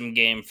awesome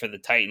game for the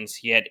Titans.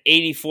 He had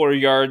 84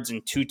 yards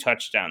and 2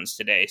 touchdowns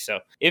today. So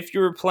if you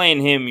were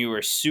playing him, you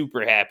were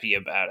super happy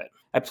about it.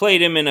 I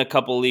played him in a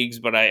couple leagues,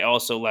 but I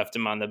also left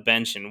him on the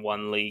bench in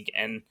one league,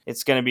 and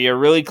it's going to be a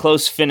really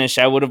close finish.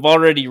 I would have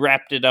already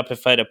wrapped it up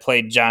if I'd have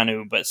played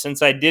Jonnu, but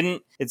since I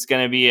didn't, it's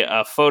going to be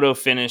a photo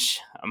finish.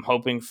 I'm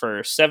hoping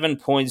for 7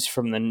 points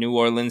from the New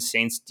Orleans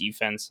Saints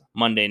defense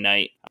Monday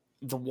night.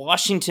 The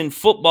Washington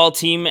football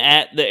team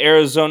at the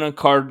Arizona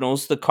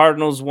Cardinals. The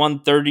Cardinals won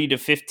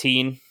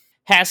 30-15.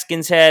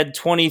 Haskins had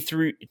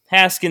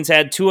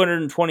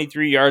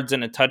 223 yards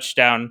and a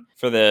touchdown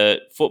for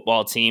the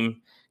football team.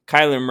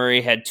 Kyler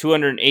Murray had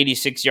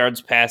 286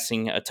 yards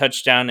passing, a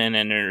touchdown, and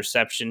an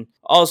interception.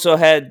 Also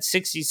had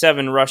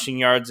 67 rushing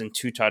yards and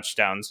 2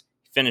 touchdowns.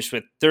 He finished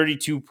with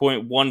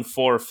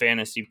 32.14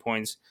 fantasy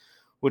points,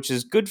 which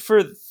is good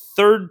for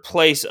third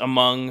place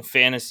among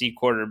fantasy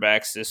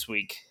quarterbacks this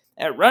week.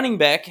 At running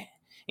back,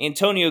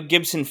 Antonio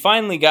Gibson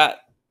finally got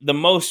the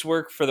most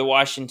work for the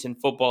Washington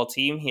football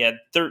team. He had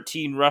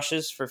 13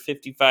 rushes for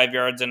 55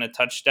 yards and a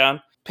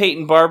touchdown.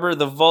 Peyton Barber,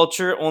 the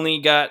Vulture, only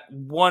got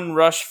 1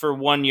 rush for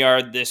 1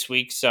 yard this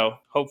week, so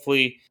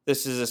hopefully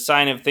this is a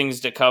sign of things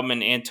to come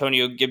and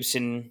Antonio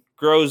Gibson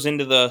grows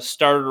into the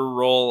starter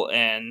role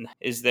and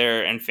is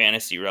there and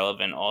fantasy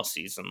relevant all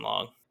season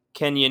long.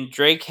 Kenyon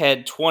Drake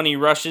had 20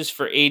 rushes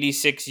for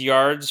 86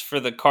 yards for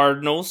the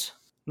Cardinals.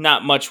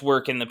 Not much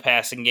work in the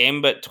passing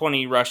game, but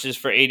 20 rushes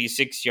for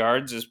 86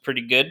 yards is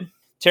pretty good.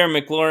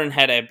 Terry McLaurin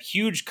had a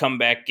huge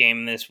comeback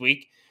game this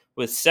week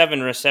with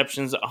 7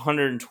 receptions,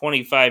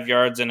 125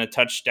 yards, and a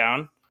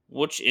touchdown,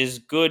 which is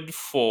good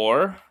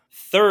for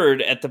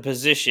third at the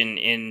position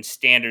in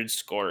standard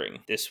scoring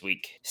this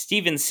week.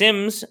 Steven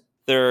Sims,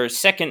 their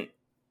second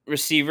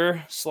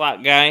receiver,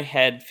 slot guy,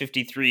 had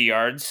 53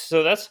 yards,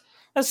 so that's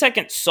a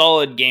second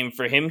solid game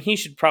for him. He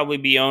should probably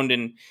be owned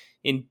in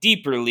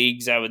deeper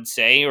leagues, I would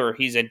say, or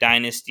he's a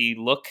dynasty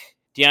look.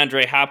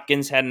 DeAndre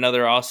Hopkins had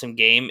another awesome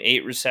game,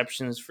 8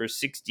 receptions for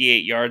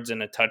 68 yards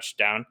and a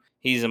touchdown.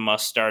 He's a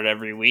must start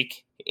every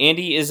week.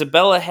 Andy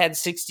Isabella had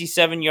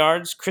 67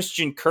 yards.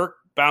 Christian Kirk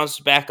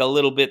bounced back a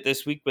little bit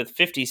this week with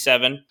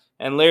 57.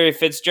 And Larry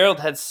Fitzgerald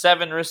had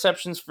 7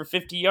 receptions for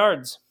 50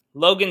 yards.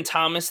 Logan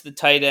Thomas, the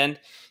tight end,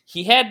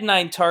 he had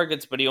 9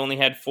 targets, but he only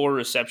had 4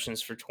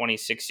 receptions for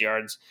 26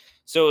 yards.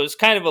 So it was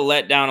kind of a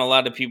letdown. A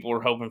lot of people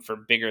were hoping for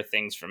bigger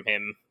things from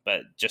him,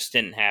 but just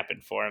didn't happen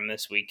for him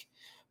this week.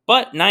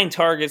 But 9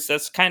 targets,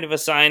 that's kind of a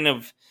sign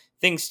of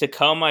things to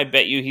come. I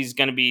bet you he's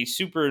going to be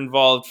super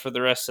involved for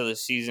the rest of the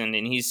season,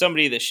 and he's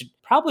somebody that should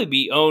probably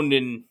be owned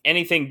in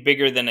anything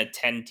bigger than a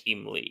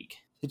 10-team league.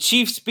 The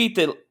Chiefs beat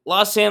the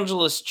Los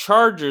Angeles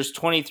Chargers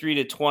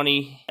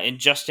 23-20 in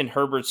Justin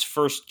Herbert's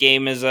first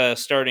game as a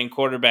starting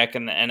quarterback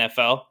in the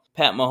NFL.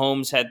 Pat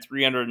Mahomes had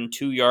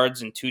 302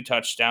 yards and 2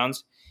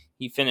 touchdowns.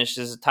 He finished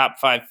as a top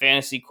 5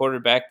 fantasy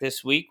quarterback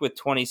this week with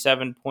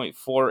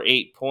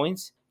 27.48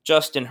 points.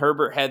 Justin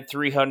Herbert had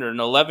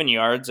 311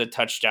 yards, a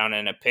touchdown,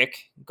 and a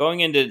pick.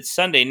 Going into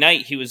Sunday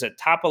night, he was a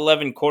top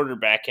 11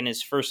 quarterback in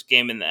his first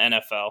game in the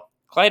NFL.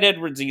 Clyde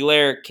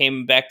Edwards-Helaire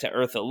came back to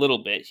earth a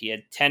little bit. He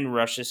had 10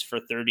 rushes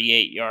for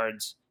 38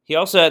 yards. He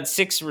also had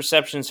 6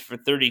 receptions for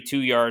 32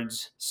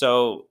 yards.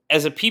 So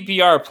as a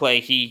PPR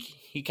play, he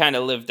kind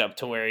of lived up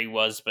to where he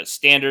was. But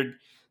standard,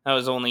 that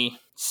was only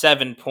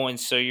 7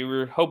 points, so you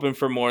were hoping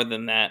for more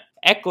than that.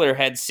 Eckler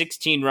had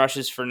 16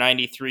 rushes for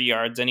 93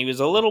 yards, and he was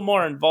a little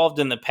more involved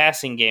in the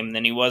passing game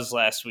than he was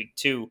last week,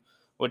 too,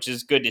 which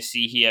is good to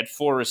see. He had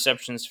 4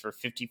 receptions for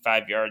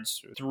 55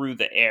 yards through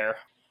the air.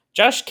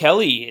 Josh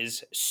Kelly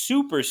is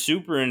super,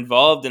 super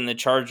involved in the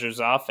Chargers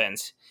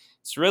offense.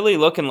 It's really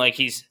looking like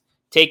he's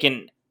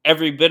taken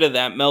every bit of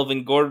that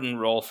Melvin Gordon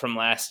role from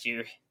last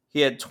year.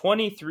 He had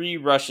 23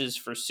 rushes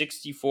for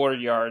 64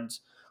 yards,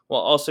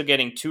 while also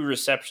getting 2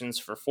 receptions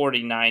for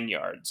 49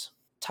 yards.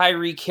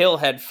 Tyreek Hill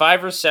had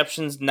 5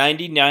 receptions,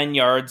 99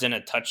 yards, and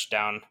a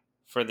touchdown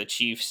for the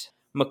Chiefs.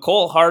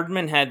 McCole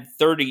Hardman had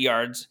 30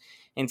 yards,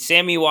 and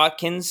Sammy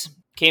Watkins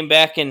came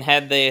back and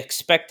had the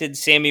expected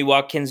Sammy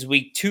Watkins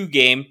Week 2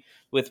 game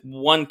with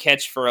 1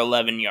 catch for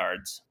 11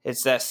 yards.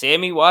 It's that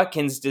Sammy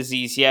Watkins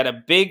disease. He had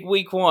a big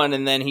Week 1,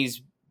 and then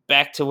he's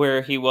back to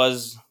where he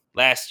was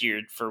last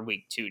year for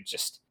Week 2,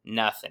 just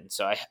nothing.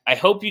 So I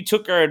hope you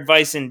took our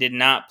advice and did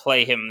not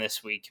play him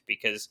this week,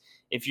 because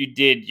if you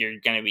did, you're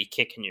going to be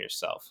kicking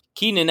yourself.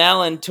 Keenan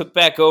Allen took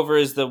back over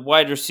as the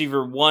wide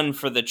receiver 1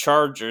 for the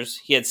Chargers.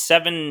 He had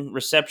 7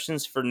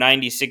 receptions for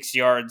 96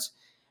 yards,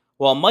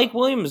 while Mike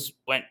Williams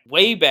went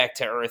way back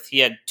to earth. He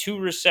had 2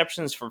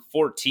 receptions for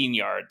 14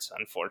 yards,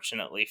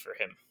 unfortunately for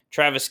him.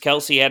 Travis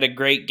Kelce had a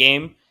great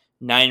game,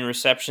 9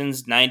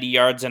 receptions, 90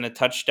 yards, and a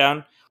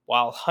touchdown,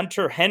 while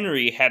Hunter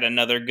Henry had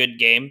another good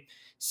game,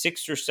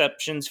 6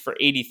 receptions for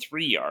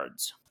 83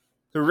 yards.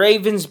 The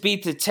Ravens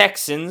beat the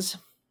Texans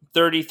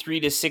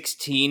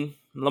 33-16.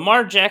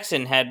 Lamar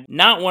Jackson had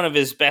not one of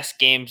his best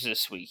games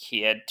this week.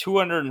 He had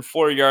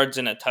 204 yards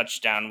and a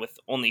touchdown with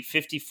only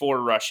 54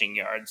 rushing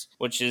yards,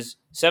 which is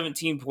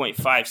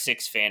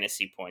 17.56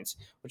 fantasy points,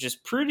 which is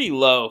pretty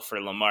low for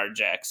Lamar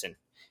Jackson.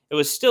 It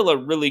was still a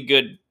really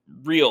good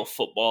real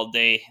football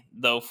day,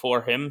 though,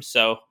 for him,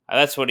 so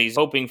that's what he's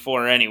hoping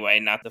for anyway,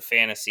 not the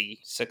fantasy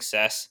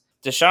success.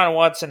 Deshaun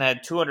Watson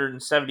had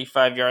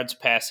 275 yards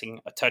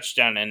passing, a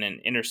touchdown, and an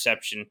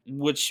interception,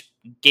 which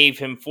gave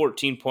him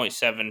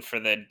 14.7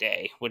 for the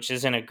day, which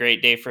isn't a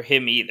great day for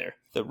him either.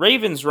 The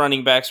Ravens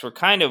running backs were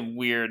kind of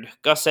weird.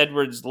 Gus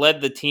Edwards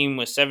led the team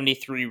with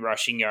 73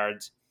 rushing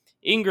yards.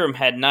 Ingram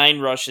had 9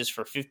 rushes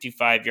for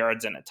 55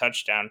 yards and a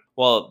touchdown.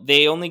 Well,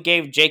 they only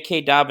gave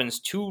J.K.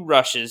 Dobbins 2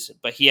 rushes,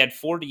 but he had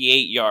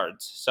 48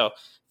 yards. So I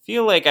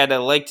feel like I'd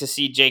like to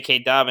see J.K.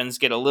 Dobbins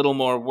get a little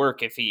more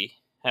work if he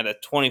had a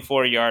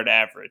 24-yard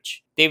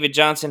average. David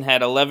Johnson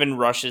had 11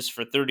 rushes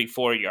for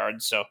 34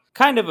 yards, so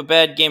kind of a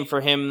bad game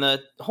for him.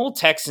 The whole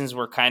Texans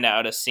were kind of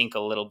out of sync a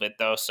little bit,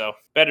 though, so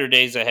better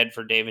days ahead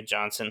for David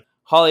Johnson.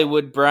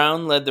 Hollywood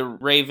Brown led the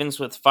Ravens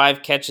with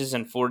 5 catches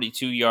and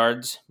 42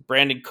 yards.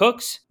 Brandon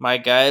Cooks, my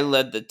guy,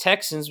 led the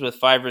Texans with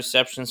 5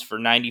 receptions for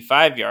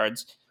 95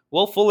 yards.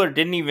 Will Fuller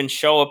didn't even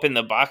show up in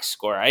the box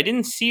score. I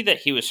didn't see that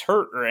he was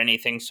hurt or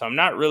anything, so I'm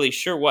not really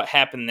sure what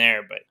happened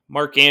there. But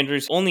Mark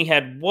Andrews only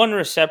had 1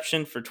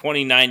 reception for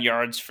 29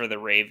 yards for the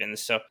Ravens,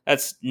 so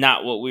that's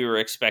not what we were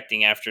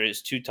expecting after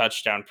his 2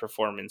 touchdown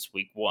performance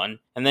Week 1.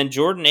 And then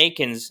Jordan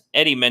Akins,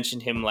 Eddie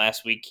mentioned him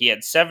last week. He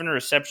had 7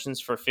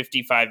 receptions for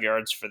 55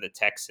 yards for the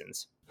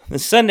Texans. The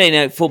Sunday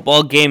Night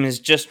Football game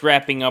is just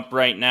wrapping up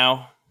right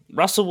now.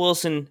 Russell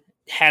Wilson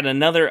had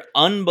another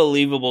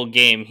unbelievable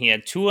game. He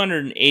had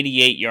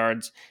 288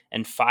 yards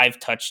and 5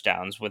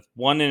 touchdowns with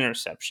 1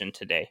 interception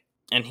today.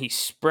 And he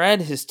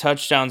spread his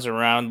touchdowns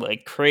around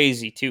like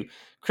crazy too.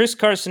 Chris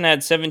Carson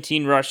had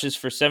 17 rushes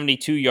for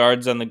 72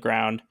 yards on the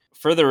ground.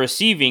 For the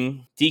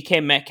receiving,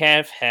 DK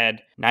Metcalf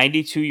had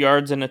 92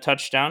 yards and a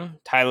touchdown.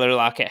 Tyler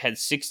Lockett had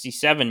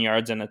 67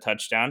 yards and a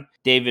touchdown.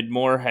 David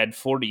Moore had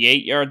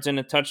 48 yards and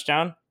a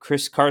touchdown.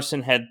 Chris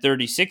Carson had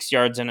 36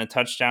 yards and a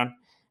touchdown.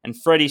 And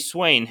Freddie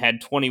Swain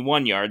had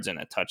 21 yards and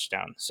a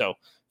touchdown. So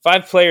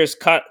 5 players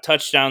caught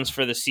touchdowns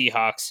for the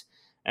Seahawks.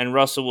 And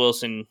Russell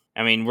Wilson,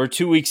 I mean, we're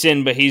 2 weeks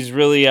in, but he's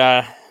really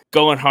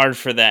going hard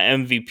for that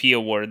MVP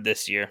award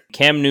this year.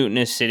 Cam Newton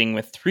is sitting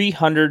with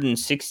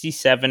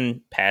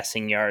 367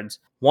 passing yards,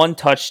 1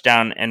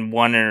 touchdown, and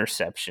 1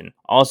 interception.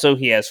 Also,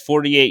 he has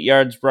 48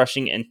 yards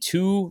rushing and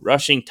 2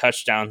 rushing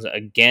touchdowns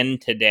again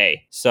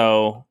today.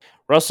 So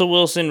Russell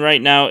Wilson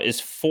right now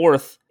is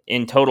 4th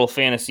in total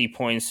fantasy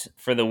points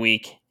for the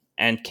week,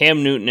 and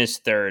Cam Newton is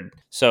 3rd.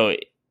 So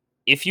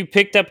if you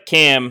picked up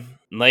Cam,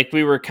 like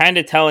we were kind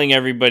of telling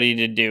everybody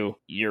to do,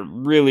 you're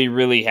really,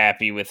 really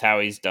happy with how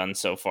he's done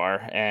so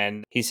far.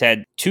 And he's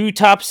had 2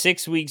 top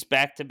 6 weeks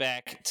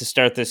back-to-back to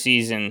start the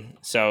season.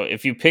 So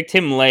if you picked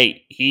him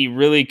late, he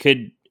really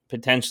could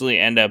potentially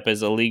end up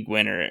as a league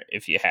winner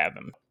if you have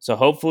him. So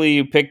hopefully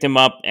you picked him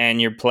up and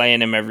you're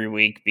playing him every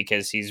week,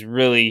 because he's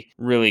really,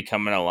 really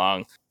coming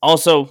along.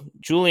 Also,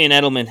 Julian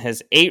Edelman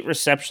has 8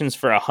 receptions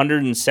for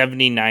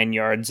 179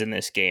 yards in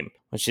this game,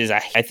 which is, I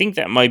think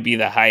that might be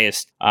the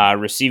highest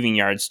receiving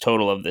yards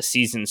total of the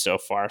season so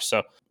far.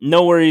 So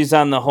no worries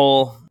on the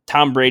whole.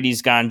 Tom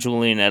Brady's gone.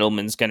 Julian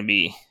Edelman's going to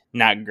be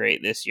not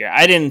great this year.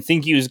 I didn't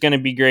think he was going to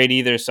be great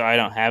either, so I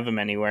don't have him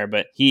anywhere,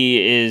 but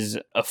he is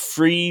a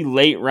free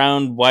late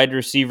round wide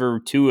receiver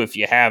too if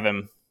you have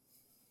him.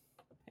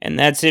 And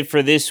that's it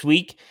for this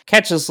week.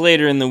 Catch us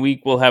later in the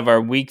week. We'll have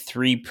our week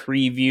 3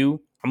 preview.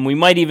 And we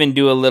might even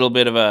do a little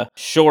bit of a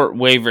short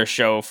waiver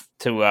show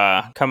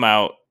to come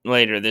out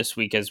later this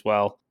week as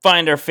well.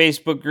 Find our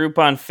Facebook group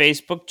on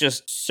Facebook.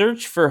 Just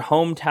search for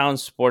Hometown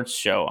Sports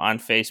Show on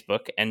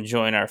Facebook and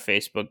join our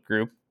Facebook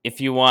group. If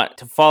you want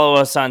to follow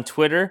us on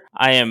Twitter,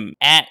 I am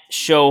at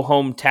Show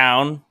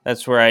Hometown.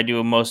 That's where I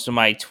do most of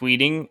my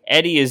tweeting.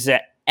 Eddie is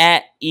at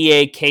at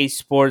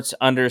EAKsports_.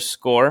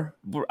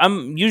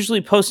 I'm usually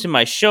posting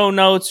my show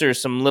notes or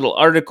some little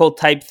article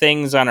type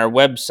things on our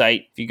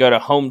website. If you go to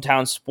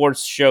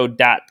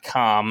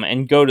hometownsportsshow.com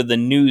and go to the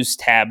news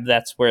tab,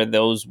 that's where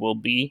those will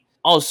be.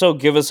 Also,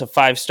 give us a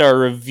 5-star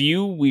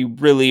review. We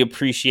really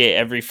appreciate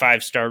every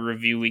 5-star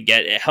review we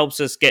get. It helps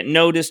us get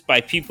noticed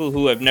by people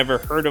who have never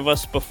heard of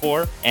us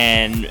before,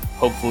 and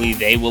hopefully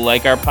they will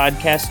like our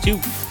podcast too.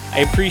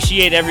 I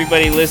appreciate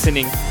everybody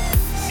listening.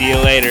 See you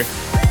later.